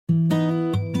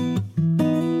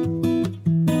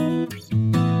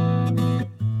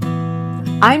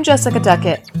I'm Jessica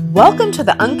Duckett. Welcome to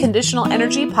the Unconditional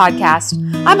Energy Podcast.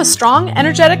 I'm a strong,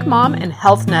 energetic mom and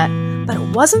health nut, but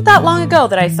it wasn't that long ago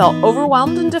that I felt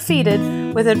overwhelmed and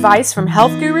defeated with advice from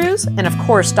health gurus and, of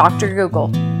course, Dr. Google.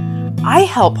 I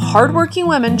help hardworking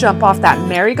women jump off that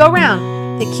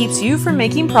merry-go-round that keeps you from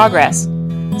making progress.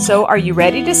 So are you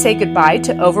ready to say goodbye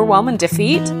to overwhelm and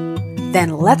defeat?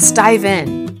 Then let's dive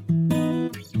in.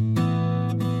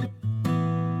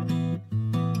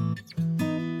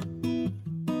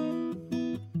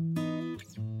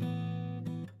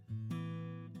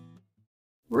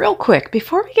 Real quick,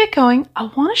 before we get going, I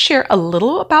want to share a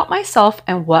little about myself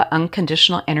and what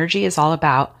unconditional energy is all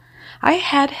about. I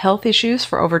had health issues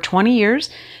for over 20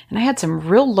 years, and I had some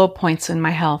real low points in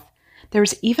my health. There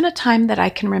was even a time that I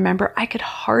can remember I could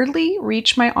hardly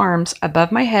reach my arms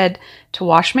above my head to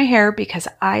wash my hair because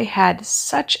I had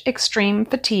such extreme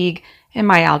fatigue and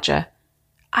myalgia.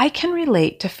 I can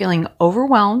relate to feeling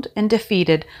overwhelmed and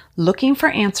defeated, looking for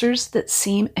answers that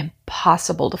seem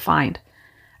impossible to find.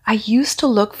 I used to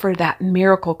look for that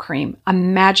miracle cream, a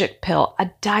magic pill, a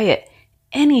diet,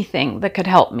 anything that could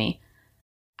help me.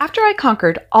 After I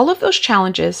conquered all of those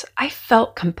challenges, I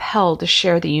felt compelled to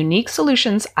share the unique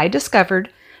solutions I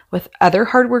discovered with other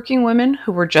hardworking women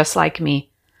who were just like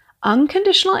me.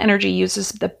 Unconditional Energy uses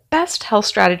the best health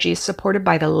strategies supported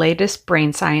by the latest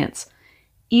brain science.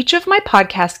 Each of my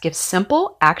podcasts gives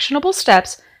simple, actionable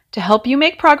steps to help you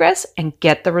make progress and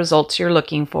get the results you're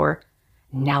looking for.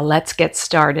 Now let's get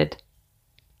started.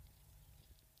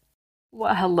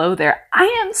 Well, hello there. I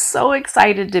am so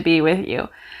excited to be with you.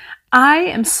 I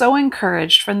am so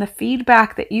encouraged from the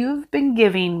feedback that you've been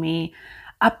giving me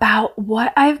about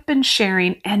what I've been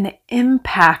sharing and the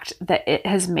impact that it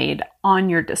has made on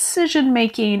your decision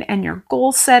making and your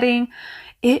goal setting.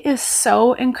 It is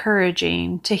so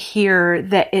encouraging to hear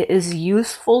that it is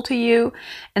useful to you.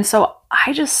 And so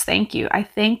I just thank you. I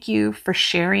thank you for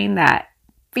sharing that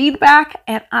feedback,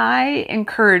 and I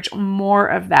encourage more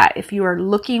of that. If you are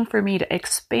looking for me to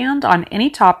expand on any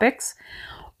topics,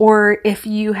 or if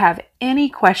you have any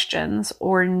questions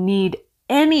or need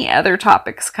any other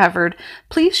topics covered,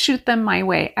 please shoot them my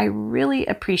way. I really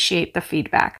appreciate the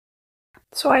feedback.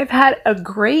 So I've had a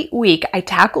great week. I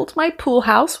tackled my pool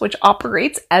house, which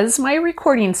operates as my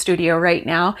recording studio right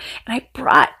now, and I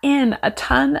brought in a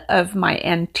ton of my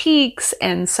antiques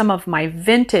and some of my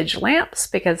vintage lamps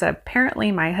because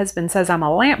apparently my husband says I'm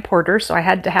a lamp hoarder, so I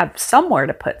had to have somewhere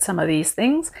to put some of these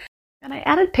things. And I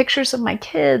added pictures of my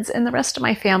kids and the rest of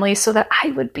my family so that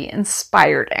I would be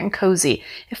inspired and cozy.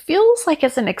 It feels like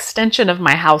it's an extension of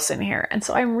my house in here, and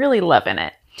so I'm really loving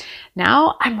it.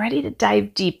 Now I'm ready to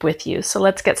dive deep with you, so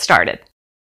let's get started.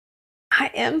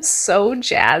 I am so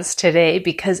jazzed today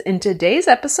because in today's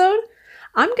episode,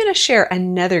 I'm going to share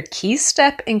another key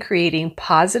step in creating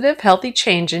positive, healthy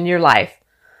change in your life.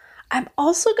 I'm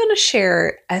also going to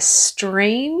share a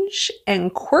strange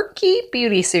and quirky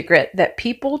beauty secret that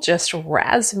people just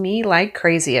razz me like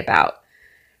crazy about.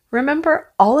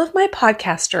 Remember, all of my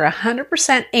podcasts are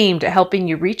 100% aimed at helping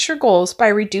you reach your goals by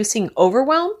reducing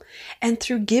overwhelm and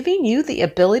through giving you the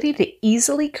ability to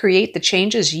easily create the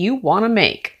changes you want to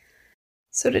make.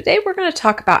 So today we're going to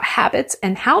talk about habits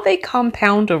and how they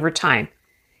compound over time.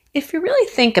 If you really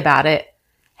think about it,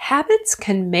 habits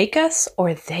can make us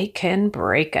or they can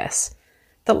break us.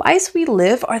 The lives we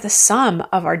live are the sum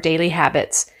of our daily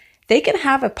habits. They can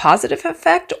have a positive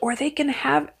effect or they can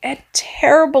have a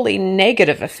terribly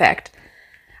negative effect.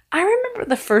 I remember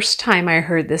the first time I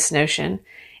heard this notion,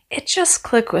 it just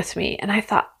clicked with me and I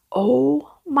thought,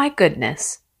 oh my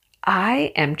goodness,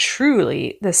 I am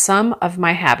truly the sum of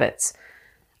my habits.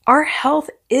 Our health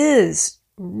is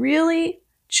really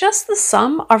just the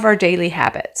sum of our daily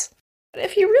habits. But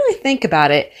if you really think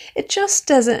about it, it just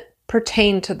doesn't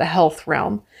pertain to the health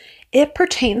realm. It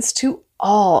pertains to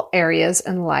all areas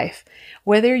in life.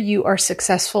 Whether you are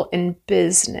successful in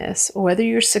business, whether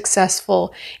you're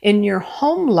successful in your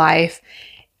home life,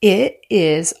 it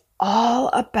is all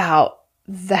about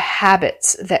the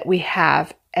habits that we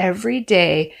have every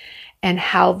day and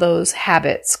how those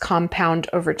habits compound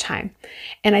over time.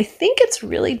 And I think it's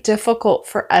really difficult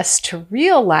for us to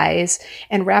realize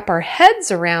and wrap our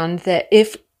heads around that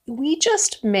if we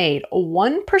just made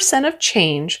 1% of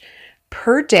change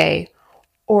per day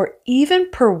or even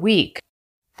per week,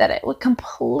 that it would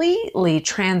completely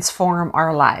transform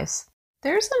our lives.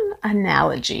 There's an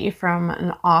analogy from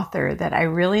an author that I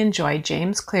really enjoy,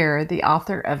 James Clear, the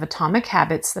author of Atomic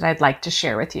Habits, that I'd like to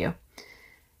share with you.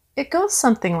 It goes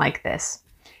something like this.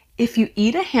 If you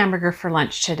eat a hamburger for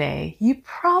lunch today, you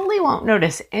probably won't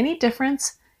notice any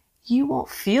difference You won't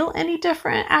feel any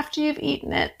different after you've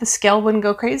eaten it. The scale wouldn't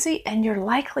go crazy, and you're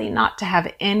likely not to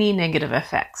have any negative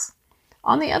effects.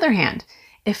 On the other hand,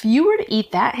 if you were to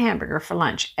eat that hamburger for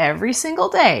lunch every single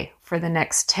day for the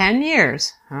next 10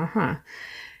 years,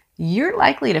 you're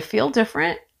likely to feel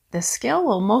different. The scale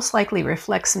will most likely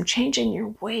reflect some change in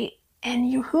your weight,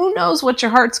 and who knows what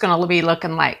your heart's going to be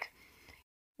looking like.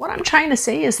 What I'm trying to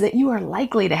say is that you are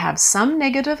likely to have some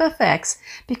negative effects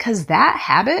because that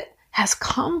habit has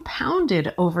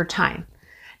compounded over time.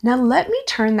 Now let me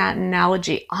turn that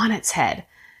analogy on its head.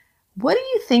 What do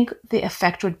you think the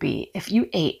effect would be if you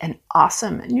ate an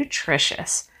awesome,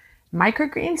 nutritious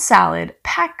microgreen salad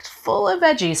packed full of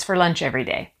veggies for lunch every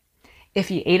day? If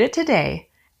you ate it today,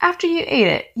 after you ate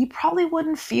it, you probably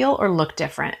wouldn't feel or look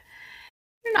different.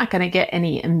 You're not going to get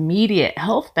any immediate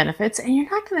health benefits, and you're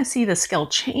not going to see the scale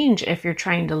change if you're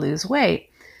trying to lose weight.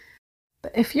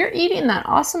 But if you're eating that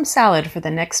awesome salad for the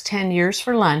next 10 years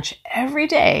for lunch every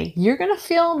day, you're going to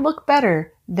feel and look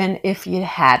better than if you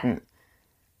hadn't.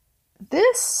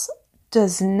 This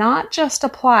does not just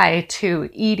apply to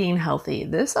eating healthy.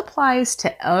 This applies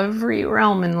to every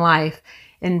realm in life,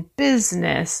 in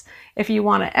business. If you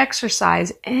want to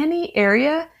exercise any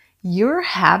area, your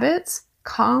habits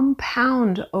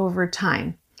compound over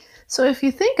time. So if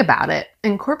you think about it,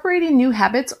 incorporating new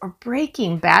habits or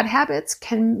breaking bad habits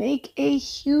can make a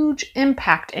huge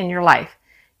impact in your life.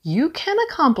 You can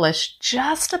accomplish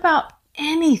just about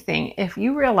anything if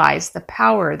you realize the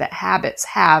power that habits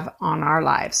have on our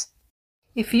lives.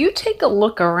 If you take a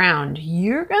look around,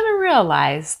 you're going to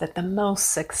realize that the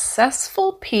most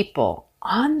successful people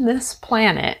on this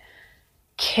planet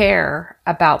care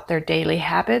about their daily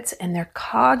habits, and they're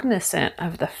cognizant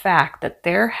of the fact that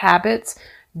their habits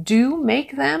do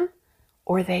make them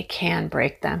or they can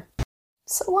break them.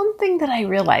 So one thing that I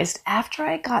realized after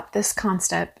I got this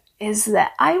concept is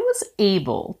that I was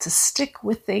able to stick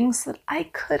with things that I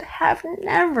could have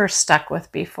never stuck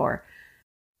with before.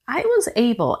 I was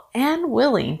able and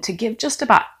willing to give just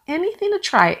about anything a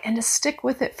try and to stick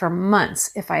with it for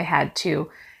months if I had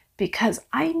to, because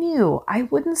I knew I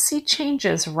wouldn't see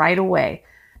changes right away,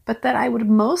 but that I would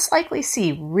most likely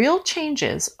see real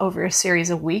changes over a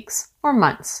series of weeks or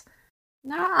months.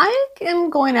 Now, I am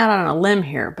going out on a limb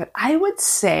here, but I would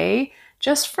say,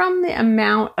 just from the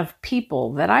amount of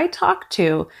people that I talk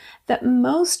to, that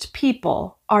most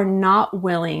people are not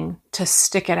willing to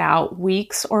stick it out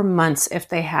weeks or months if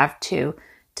they have to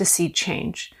see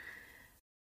change.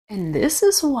 And this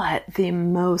is what the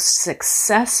most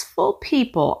successful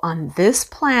people on this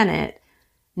planet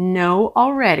know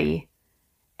already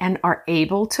and are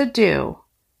able to do,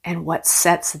 and what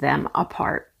sets them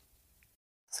apart.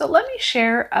 So let me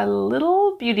share a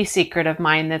little beauty secret of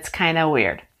mine that's kind of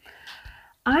weird.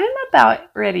 I'm about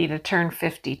ready to turn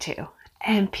 52,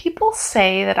 and people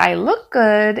say that I look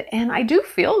good and I do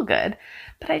feel good,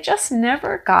 but I just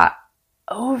never got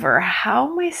over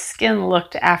how my skin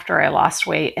looked after I lost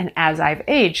weight and as I've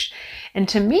aged. And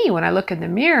to me, when I look in the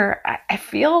mirror, I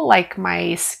feel like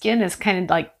my skin is kind of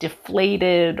like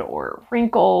deflated or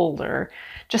wrinkled, or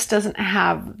just doesn't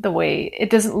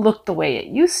look the way it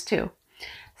used to.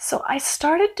 So I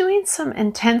started doing some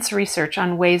intense research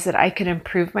on ways that I could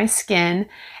improve my skin,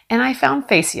 and I found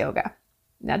face yoga.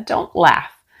 Now don't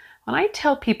laugh. When I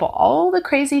tell people all the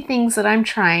crazy things that I'm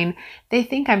trying, they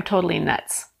think I'm totally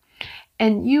nuts.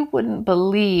 And you wouldn't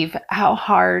believe how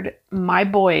hard my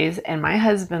boys and my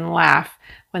husband laugh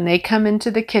when they come into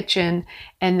the kitchen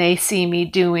and they see me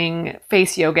doing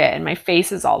face yoga and my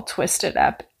face is all twisted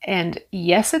up. And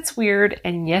yes, it's weird,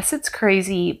 and yes, it's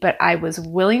crazy, but I was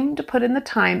willing to put in the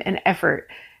time and effort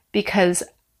because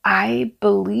I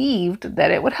believed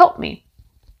that it would help me.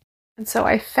 And so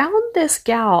I found this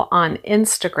gal on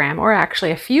Instagram, or actually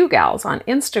a few gals on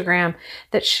Instagram,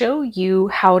 that show you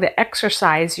how to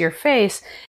exercise your face.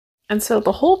 And so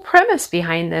the whole premise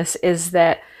behind this is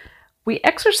that we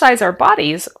exercise our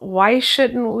bodies. Why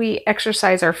shouldn't we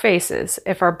exercise our faces?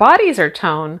 If our bodies are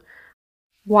toned,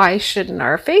 why shouldn't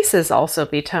our faces also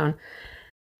be toned?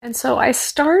 And so I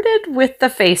started with the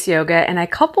face yoga, and I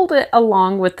coupled it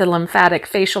along with the lymphatic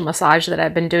facial massage that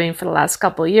I've been doing for the last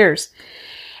couple of years.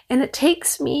 And it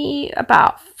takes me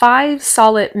about 5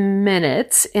 solid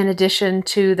minutes in addition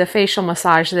to the facial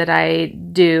massage that I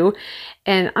do.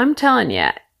 And I'm telling you,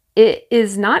 it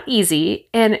is not easy,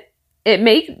 and it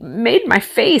made my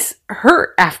face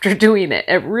hurt after doing it.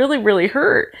 It really, really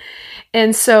hurt.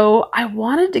 And so I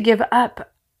wanted to give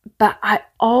up, but I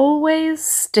always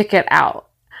stick it out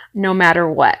no matter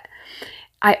what.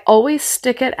 I always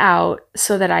stick it out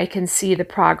so that I can see the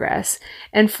progress.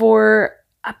 And for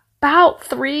about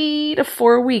 3 to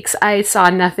 4 weeks, I saw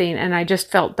nothing and I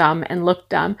just felt dumb and looked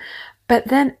dumb. But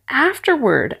then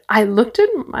afterward, I looked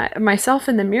at myself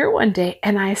in the mirror one day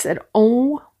and I said,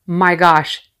 oh my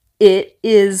gosh, it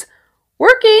is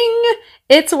working.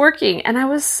 It's working. And I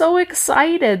was so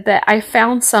excited that I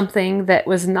found something that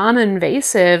was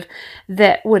non-invasive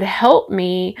that would help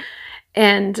me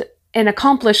and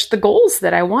accomplish the goals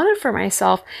that I wanted for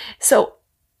myself. So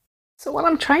what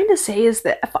I'm trying to say is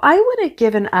that if I would have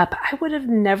given up, I would have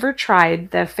never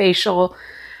tried the facial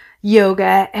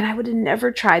yoga, and I would have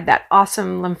never tried that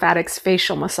awesome lymphatics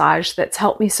facial massage that's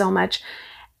helped me so much.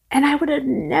 And I would have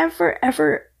never,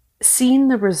 ever seen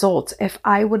the results if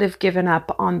I would have given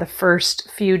up on the first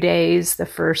few days, the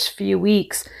first few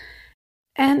weeks.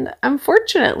 And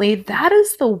unfortunately, that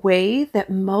is the way that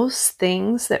most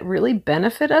things that really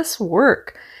benefit us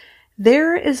work.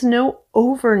 There is no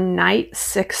overnight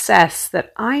success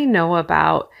that I know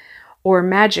about or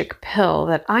magic pill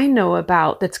that I know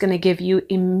about that's going to give you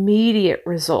immediate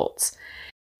results.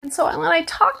 And so when I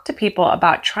talk to people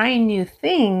about trying new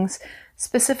things,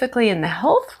 specifically in the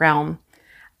health realm,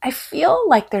 I feel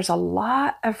like there's a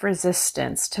lot of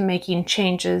resistance to making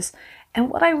changes. And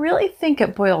what I really think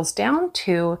it boils down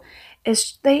to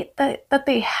is that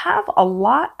they have a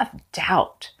lot of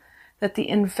doubt that the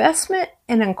investment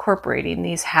in incorporating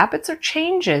these habits or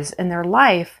changes in their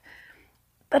life,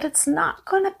 that it's not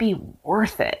going to be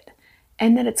worth it,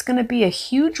 and that it's going to be a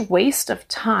huge waste of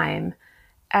time,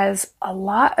 as a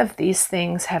lot of these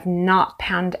things have not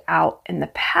panned out in the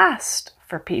past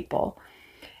for people.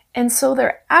 And so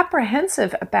they're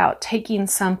apprehensive about taking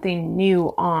something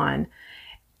new on,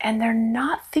 and they're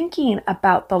not thinking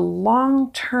about the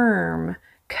long-term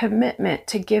commitment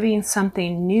to giving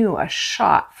something new a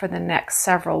shot for the next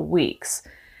several weeks,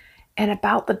 and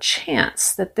about the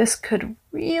chance that this could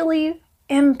really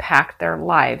impact their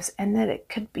lives and that it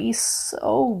could be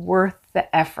so worth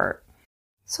the effort.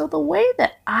 So the way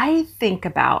that I think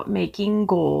about making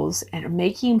goals and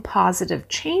making positive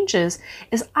changes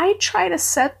is I try to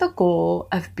set the goal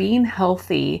of being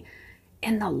healthy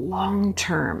in the long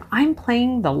term. I'm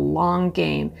playing the long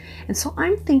game. And so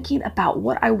I'm thinking about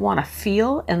what I want to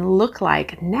feel and look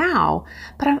like now,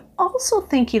 but I'm also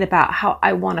thinking about how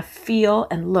I want to feel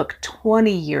and look 20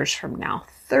 years from now,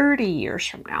 30 years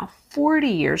from now, 40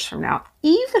 years from now,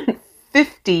 even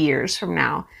 50 years from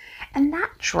now. And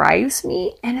that drives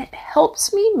me and it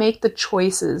helps me make the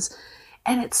choices.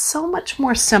 And it's so much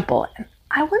more simple. And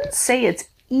I wouldn't say it's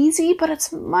easy, but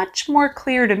it's much more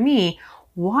clear to me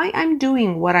why I'm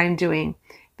doing what I'm doing.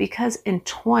 Because in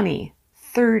 20,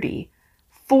 30,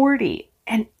 40,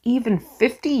 and even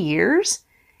 50 years,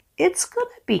 it's going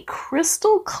to be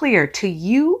crystal clear to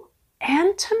you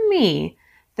and to me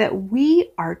that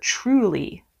we are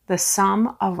truly the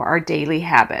sum of our daily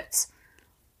habits.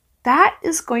 That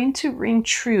is going to ring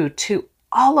true to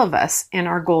all of us in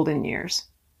our golden years.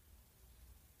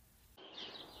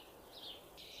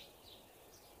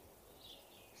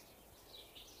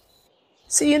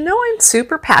 So I'm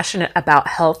super passionate about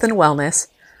health and wellness.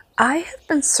 I have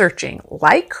been searching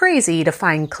like crazy to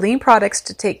find clean products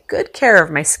to take good care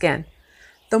of my skin.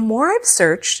 The more I've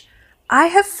searched, I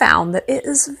have found that it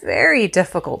is very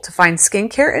difficult to find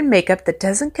skincare and makeup that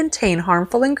doesn't contain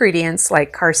harmful ingredients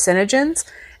like carcinogens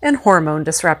and hormone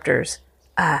disruptors.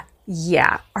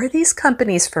 Yeah, are these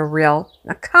companies for real?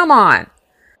 Now come on.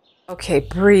 Okay,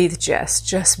 breathe, Jess,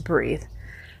 just breathe.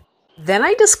 Then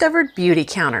I discovered Beauty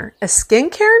Counter, a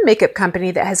skincare and makeup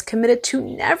company that has committed to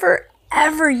never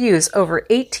ever use over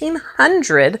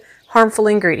 1,800 harmful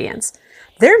ingredients.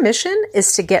 Their mission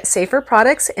is to get safer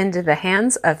products into the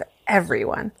hands of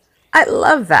everyone. I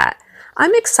love that.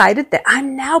 I'm excited that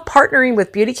I'm now partnering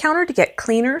with Beauty Counter to get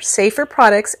cleaner, safer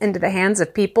products into the hands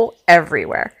of people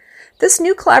everywhere. This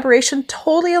new collaboration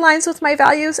totally aligns with my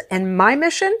values and my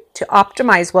mission to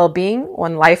optimize well-being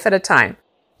one life at a time.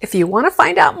 If you want to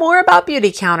find out more about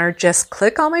Beauty Counter, just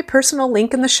click on my personal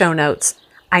link in the show notes.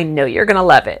 I know you're going to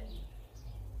love it.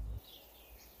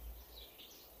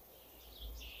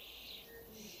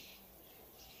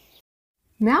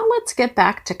 Now let's get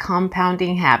back to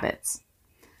compounding habits.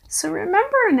 So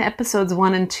remember in episodes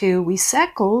 1 and 2, we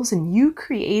set goals and you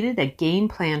created a game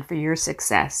plan for your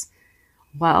success.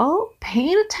 Well,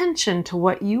 paying attention to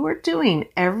what you are doing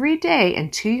every day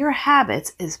and to your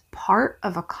habits is part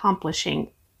of accomplishing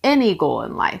any goal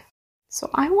in life. So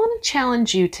I want to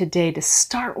challenge you today to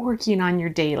start working on your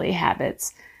daily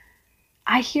habits.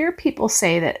 I hear people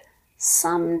say that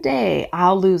someday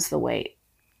I'll lose the weight,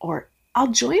 or I'll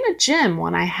join a gym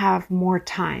when I have more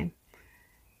time.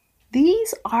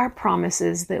 These are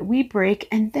promises that we break,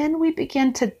 and then we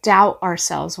begin to doubt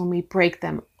ourselves when we break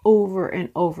them over and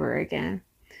over again.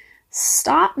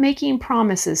 Stop making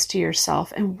promises to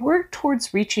yourself and work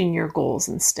towards reaching your goals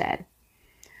instead.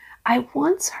 I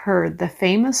once heard the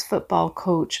famous football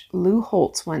coach Lou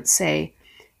Holtz once say,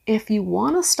 "If you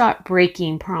want to stop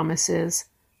breaking promises,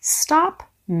 stop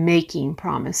making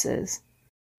promises."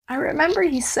 I remember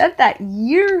he said that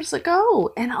years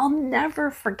ago, and I'll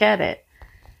never forget it.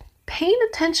 Paying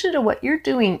attention to what you're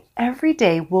doing every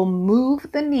day will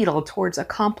move the needle towards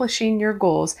accomplishing your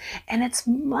goals, and it's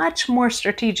much more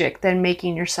strategic than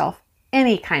making yourself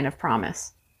any kind of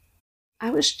promise.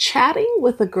 I was chatting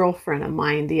with a girlfriend of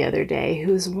mine the other day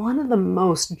who's one of the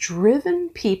most driven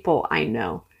people I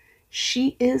know.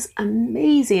 She is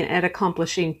amazing at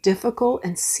accomplishing difficult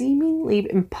and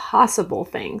seemingly impossible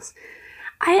things.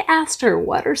 I asked her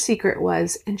what her secret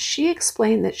was, and she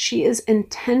explained that she is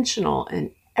intentional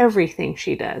in everything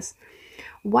she does.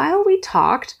 While we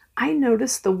talked, I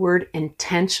noticed the word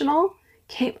intentional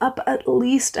came up at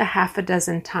least a half a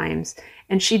dozen times,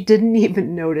 and she didn't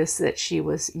even notice that she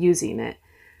was using it.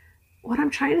 What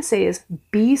I'm trying to say is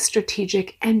be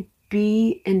strategic and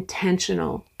be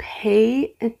intentional.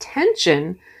 Pay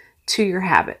attention to your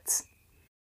habits.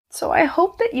 So I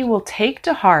hope that you will take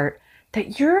to heart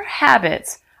that your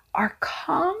habits are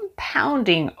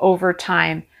compounding over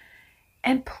time.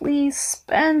 And please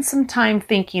spend some time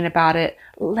thinking about it.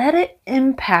 Let it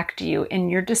impact you in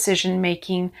your decision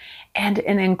making and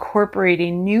in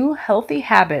incorporating new healthy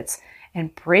habits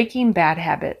and breaking bad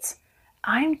habits.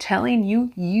 I'm telling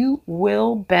you, you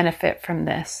will benefit from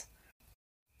this.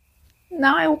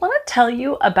 Now I want to tell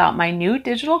you about my new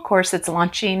digital course that's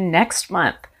launching next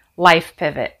month, Life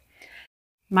Pivot.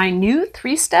 My new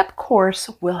 3-step course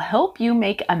will help you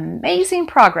make amazing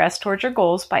progress towards your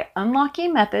goals by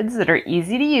unlocking methods that are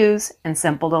easy to use and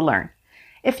simple to learn.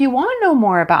 If you want to know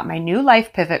more about my new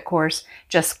Life Pivot course,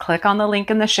 just click on the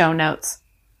link in the show notes.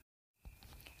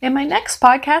 In my next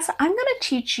podcast, I'm going to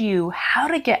teach you how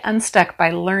to get unstuck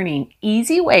by learning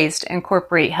easy ways to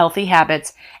incorporate healthy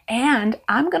habits, and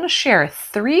I'm going to share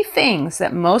 3 things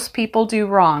that most people do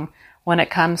wrong when it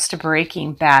comes to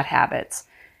breaking bad habits.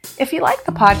 If you like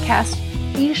the podcast,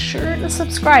 be sure to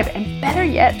subscribe and better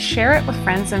yet, share it with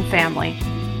friends and family.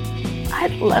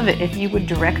 I'd love it if you would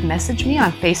direct message me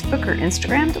on Facebook or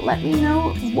Instagram to let me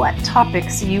know what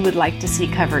topics you would like to see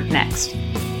covered next.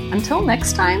 Until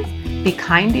next time, be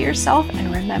kind to yourself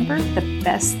and remember the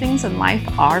best things in life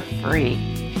are free.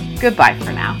 Goodbye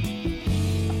for now.